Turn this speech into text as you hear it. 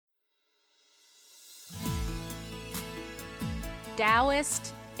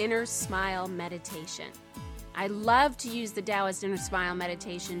Taoist Inner Smile Meditation. I love to use the Taoist Inner Smile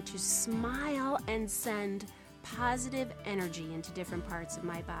Meditation to smile and send positive energy into different parts of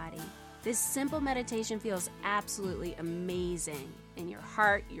my body. This simple meditation feels absolutely amazing in your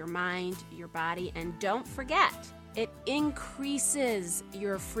heart, your mind, your body, and don't forget, it increases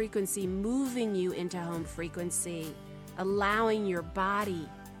your frequency, moving you into home frequency, allowing your body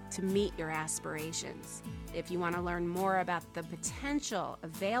to meet your aspirations. If you want to learn more about the potential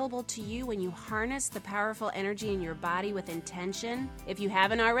available to you when you harness the powerful energy in your body with intention, if you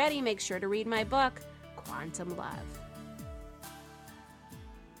haven't already, make sure to read my book, Quantum Love.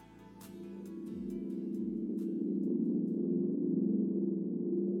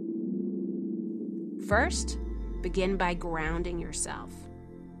 First, begin by grounding yourself.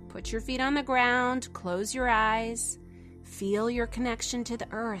 Put your feet on the ground, close your eyes, feel your connection to the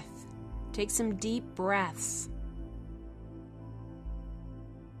earth. Take some deep breaths.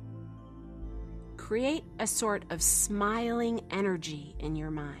 Create a sort of smiling energy in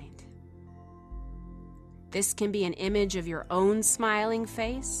your mind. This can be an image of your own smiling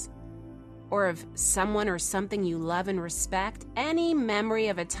face, or of someone or something you love and respect. Any memory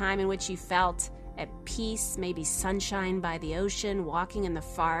of a time in which you felt at peace, maybe sunshine by the ocean, walking in the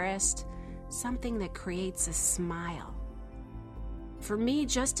forest, something that creates a smile. For me,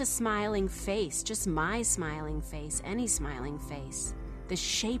 just a smiling face, just my smiling face, any smiling face, the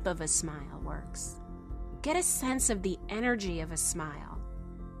shape of a smile works. Get a sense of the energy of a smile.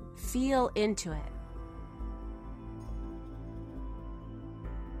 Feel into it.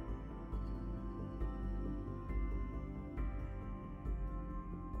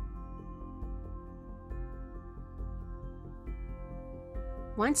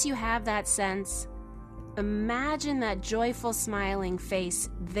 Once you have that sense, imagine that joyful, smiling face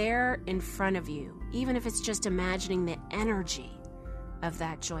there in front of you, even if it's just imagining the energy of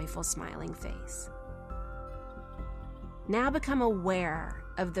that joyful, smiling face. Now become aware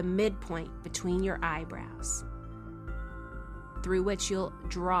of the midpoint between your eyebrows, through which you'll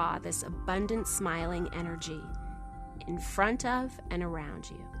draw this abundant, smiling energy in front of and around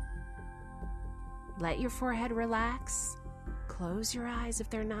you. Let your forehead relax. Close your eyes if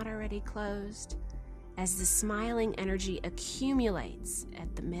they're not already closed, as the smiling energy accumulates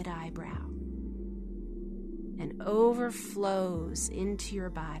at the mid-eyebrow and overflows into your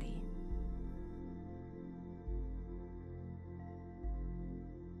body.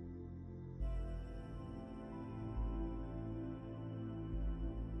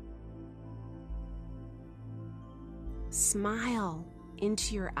 Smile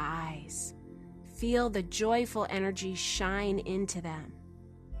into your eyes. Feel the joyful energy shine into them.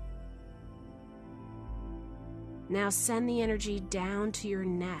 Now send the energy down to your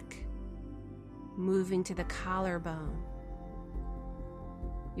neck, moving to the collarbone.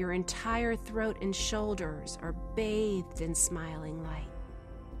 Your entire throat and shoulders are bathed in smiling light.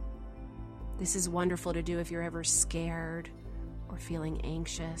 This is wonderful to do if you're ever scared or feeling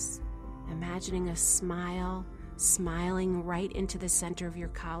anxious. Imagining a smile, smiling right into the center of your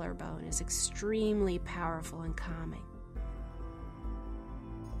collarbone is extremely powerful and calming.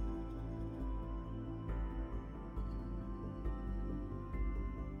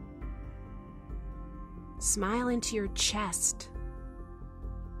 Smile into your chest,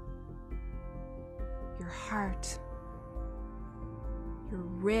 your heart, your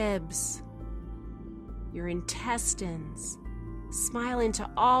ribs, your intestines. Smile into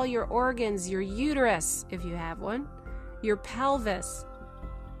all your organs, your uterus, if you have one, your pelvis,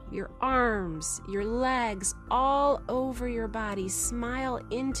 your arms, your legs, all over your body. Smile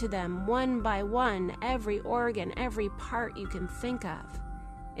into them one by one, every organ, every part you can think of,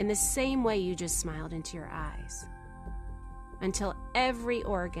 in the same way you just smiled into your eyes, until every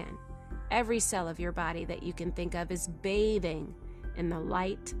organ, every cell of your body that you can think of is bathing in the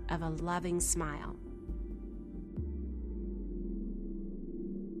light of a loving smile.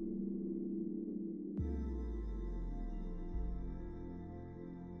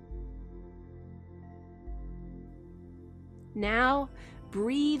 Now,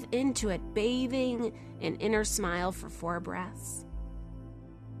 breathe into it, bathing in inner smile for 4 breaths.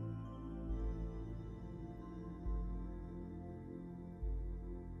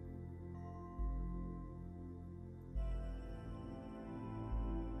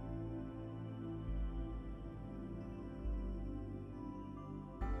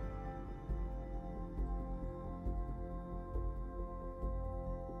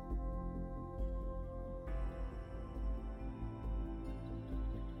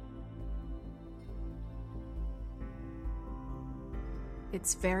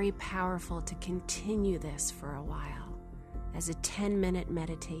 It's very powerful to continue this for a while, as a 10-minute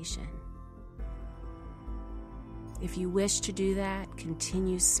meditation. If you wish to do that,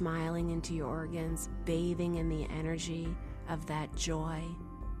 continue smiling into your organs, bathing in the energy of that joy,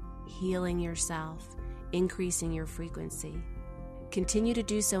 healing yourself, increasing your frequency. Continue to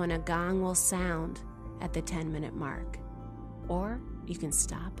do so, and a gong will sound at the 10-minute mark. Or you can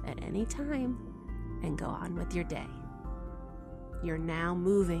stop at any time and go on with your day. You're now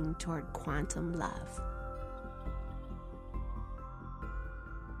moving toward quantum love.